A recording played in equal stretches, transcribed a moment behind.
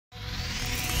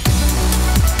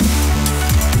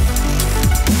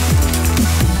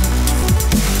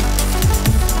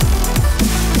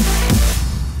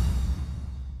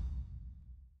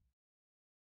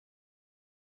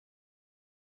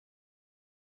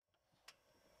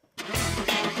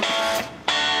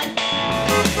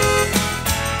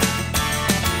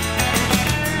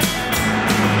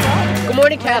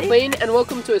morning, Kathleen, and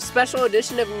welcome to a special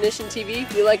edition of Ignition TV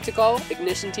we like to call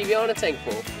Ignition TV on a Tank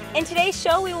Full. In today's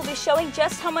show, we will be showing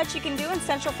just how much you can do in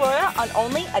Central Florida on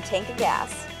only a tank of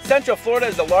gas. Central Florida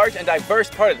is a large and diverse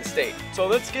part of the state. So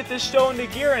let's get this show into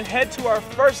gear and head to our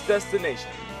first destination.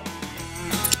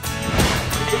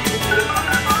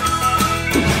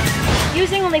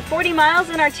 Using only 40 miles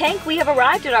in our tank, we have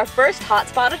arrived at our first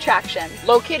hotspot attraction.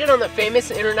 Located on the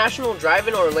famous International Drive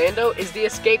in Orlando is the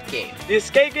Escape Game. The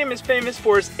Escape Game is famous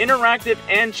for its interactive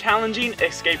and challenging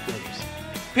escape rooms.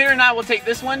 Peter and I will take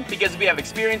this one because we have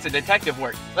experience in detective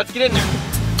work. Let's get in there.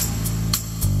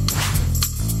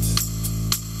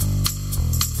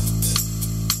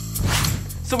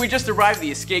 So we just arrived at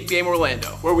the Escape Game Orlando,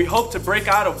 where we hope to break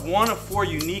out of one of 4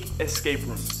 unique escape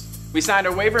rooms. We signed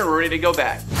our waiver and we're ready to go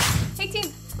back. Hey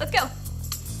team, let's go.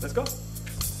 Let's go.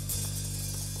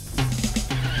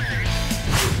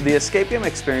 The Escape Game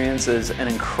experience is an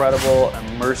incredible,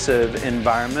 immersive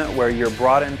environment where you're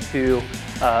brought into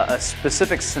a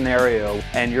specific scenario,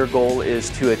 and your goal is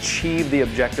to achieve the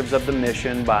objectives of the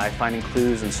mission by finding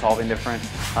clues and solving different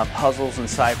puzzles and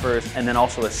ciphers, and then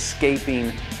also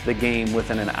escaping the game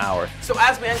within an hour. So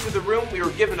as we entered the room, we were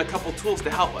given a couple tools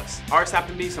to help us. Ours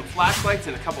happened to be some flashlights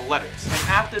and a couple letters. And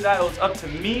after that, it was up to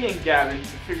me and Gavin to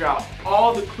figure out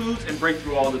all the clues and break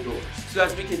through all the doors. So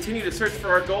as we continue to search for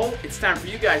our goal, it's time for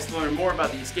you guys to learn more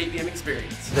about the Escape Game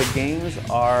experience. The games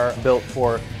are built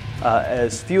for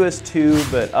as few as 2,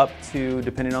 but up to,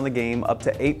 depending on the game, up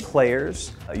to 8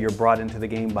 players. You're brought into the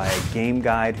game by a game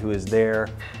guide who is there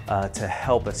to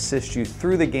help assist you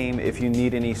through the game if you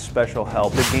need any special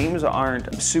help. The games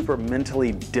aren't super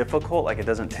mentally difficult, like it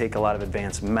doesn't take a lot of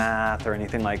advanced math or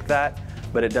anything like that,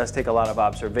 but it does take a lot of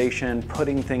observation,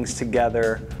 putting things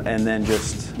together, and then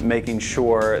just making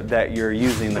sure that you're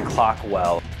using the clock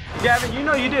well. Gavin, you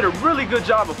know you did a really good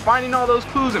job of finding all those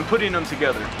clues and putting them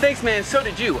together. Thanks, man. So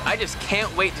did you. I just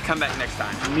can't wait to come back next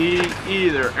time. Me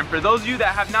either. And for those of you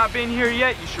that have not been here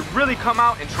yet, you should really come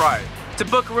out and try it. To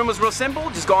book a room is real simple.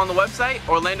 Just go on the website,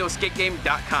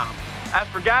 orlandoescapegame.com. As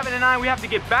for Gavin and I, we have to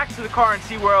get back to the car and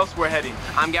see where else we're heading.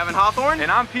 I'm Gavin Hawthorne.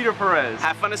 And I'm Peter Perez.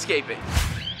 Have fun escaping.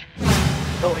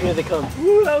 Oh, here they come.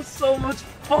 Ooh, that was so much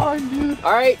fun, dude.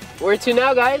 All right, where to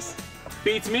now, guys?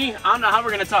 Beats me. I don't know how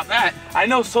we're gonna top that. I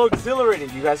know, so exhilarating.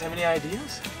 Do you guys have any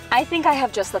ideas? I think I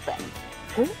have just the thing.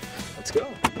 Let's go.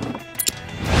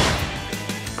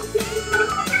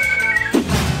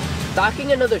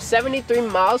 Docking another 73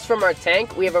 miles from our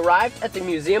tank, we have arrived at the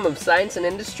Museum of Science and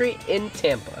Industry in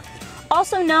Tampa.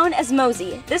 Also known as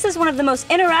MOSI, this is one of the most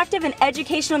interactive and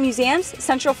educational museums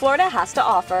Central Florida has to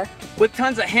offer. With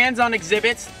tons of hands-on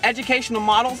exhibits, educational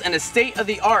models, and a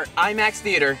state-of-the-art IMAX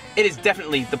theater, it is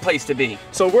definitely the place to be.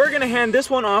 So we're gonna hand this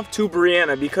one off to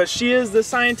Brianna because she is the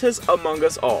scientist among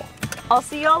us all. I'll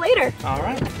see y'all later. All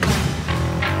right.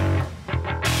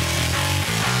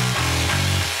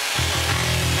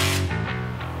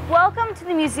 Welcome to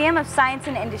the Museum of Science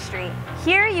and Industry.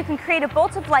 Here you can create a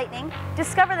bolt of lightning,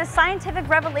 discover the scientific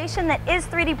revelation that is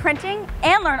 3D printing,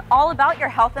 and learn all about your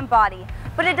health and body.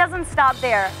 But it doesn't stop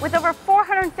there. With over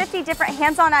 450 different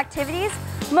hands-on activities,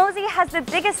 MOSI has the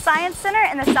biggest science center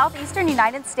in the southeastern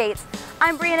United States.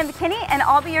 I'm Brianna McKinney, and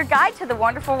I'll be your guide to the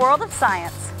wonderful world of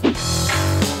science.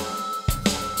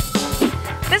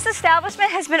 This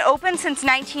establishment has been open since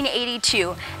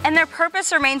 1982, and their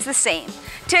purpose remains the same: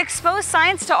 to expose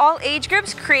science to all age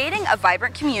groups, creating a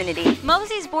vibrant community.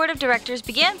 MOSI's board of directors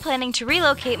began planning to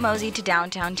relocate MOSI to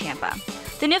downtown Tampa.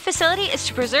 The new facility is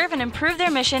to preserve and improve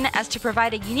their mission as to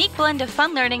provide a unique blend of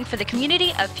fun learning for the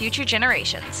community of future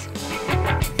generations.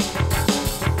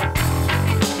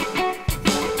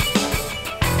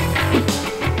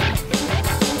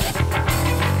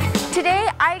 Today,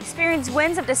 I experienced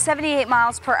winds up to 78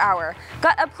 miles per hour,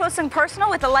 got up close and personal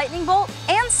with a lightning bolt,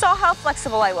 and saw how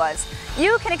flexible I was.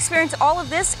 You can experience all of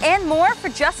this and more for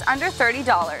just under $30.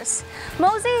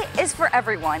 MOSI is for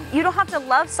everyone. You don't have to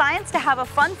love science to have a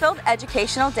fun-filled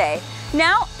educational day.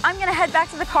 Now, I'm gonna head back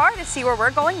to the car to see where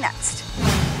we're going next.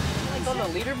 Like on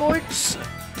the leaderboard?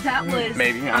 That was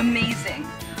amazing.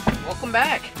 Welcome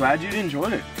back. Glad you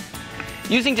enjoyed it.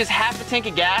 Using just half a tank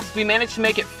of gas, we managed to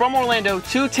make it from Orlando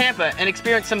to Tampa and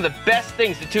experience some of the best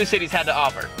things the two cities had to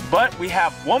offer. But we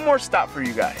have one more stop for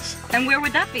you guys. And where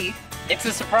would that be? It's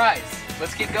a surprise.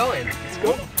 Let's get going. Let's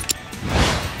go.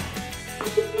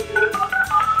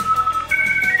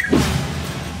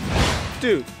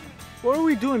 Dude, what are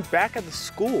we doing back at the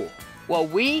school? Well,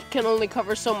 we can only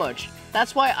cover so much.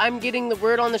 That's why I'm getting the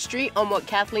word on the street on what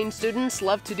Kathleen students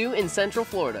love to do in Central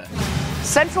Florida.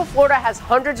 Central Florida has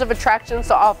hundreds of attractions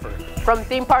to offer, from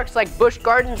theme parks like Busch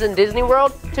Gardens and Disney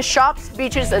World to shops,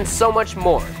 beaches, and so much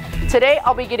more. Today,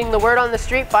 I'll be getting the word on the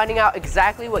street, finding out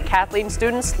exactly what Kathleen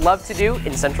students love to do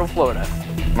in Central Florida.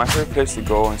 My favorite place to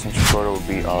go in Central Florida would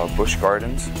be Busch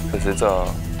Gardens, because it's a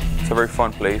very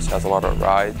fun place, has a lot of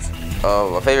rides.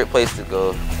 My favorite place to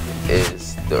go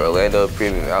is the Orlando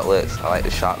Premium Outlets. I like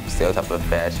to shop, stay on top of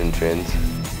fashion trends.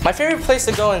 My favorite place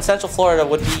to go in Central Florida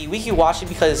would be Weeki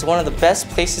because it's one of the best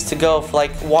places to go for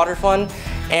like water fun,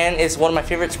 and it's one of my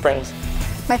favorite springs.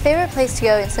 My favorite place to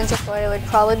go in Central Florida would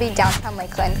probably be downtown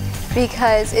Lakeland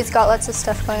because it's got lots of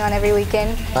stuff going on every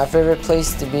weekend. My favorite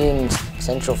place to be in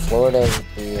Central Florida would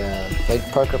be Lake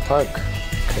Parker Park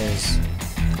because,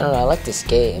 I don't know, I like to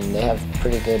skate and they have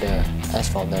pretty good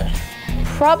asphalt there.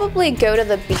 Probably go to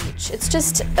the beach. It's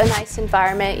just a nice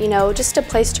environment, you know, just a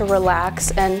place to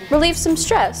relax and relieve some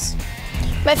stress.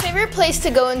 My favorite place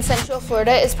to go in Central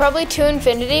Florida is probably to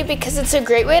Infinity because it's a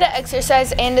great way to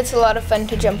exercise and it's a lot of fun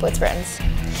to jump with friends.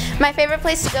 My favorite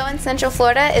place to go in Central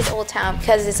Florida is Old Town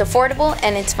because it's affordable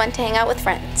and it's fun to hang out with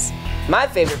friends. My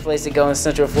favorite place to go in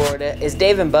Central Florida is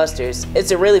Dave & Buster's. It's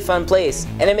a really fun place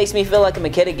and it makes me feel like I'm a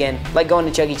kid again, like going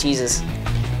to Chuck E. Cheese's.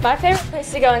 My favorite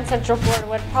place to go in Central Florida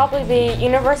would probably be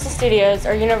Universal Studios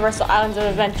or Universal Islands of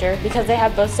Adventure because they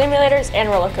have both simulators and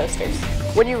roller coasters.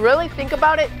 When you really think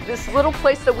about it, this little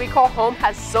place that we call home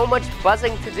has so much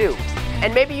buzzing to do.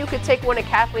 And maybe you could take one of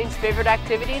Kathleen's favorite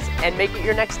activities and make it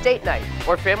your next date night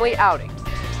or family outing.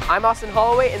 I'm Austin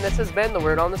Holloway and this has been The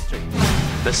Word on the Street.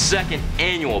 The second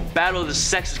annual Battle of the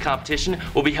Sexes competition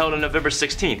will be held on November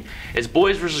 16th. It's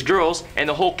boys versus girls, and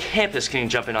the whole campus can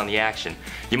jump in on the action.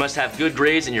 You must have good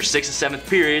grades in your 6th and 7th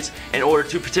periods in order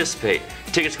to participate.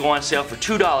 Tickets go on sale for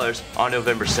 $2 on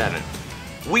November 7th.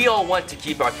 We all want to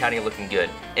keep our county looking good,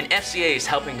 and FCA is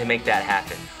helping to make that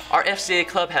happen. Our FCA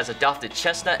club has adopted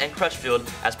Chestnut and Crutchfield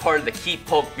as part of the Keep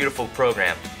Polk Beautiful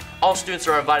program. All students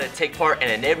are invited to take part in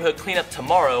a neighborhood cleanup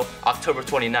tomorrow, October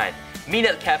 29th. Meet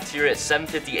at the cafeteria at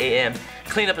 7:50 a.m.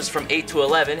 Cleanup is from 8 to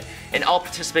 11, and all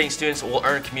participating students will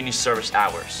earn community service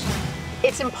hours.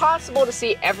 It's impossible to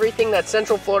see everything that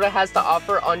Central Florida has to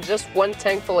offer on just one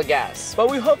tank full of gas.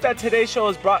 But we hope that today's show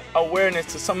has brought awareness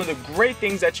to some of the great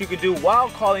things that you can do while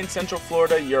calling Central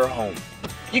Florida your home.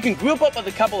 You can group up with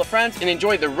a couple of friends and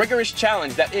enjoy the rigorous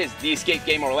challenge that is the Escape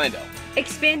Game Orlando.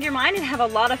 Expand your mind and have a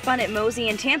lot of fun at Mosey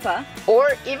and Tampa.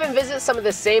 Or even visit some of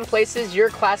the same places your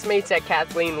classmates at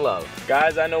Kathleen love.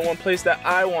 Guys, I know one place that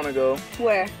I want to go.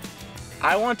 Where?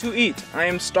 I want to eat. I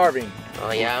am starving.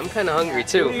 Oh yeah, I'm kind of hungry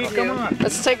too. Come on.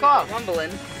 Let's take off.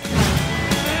 Rumbling.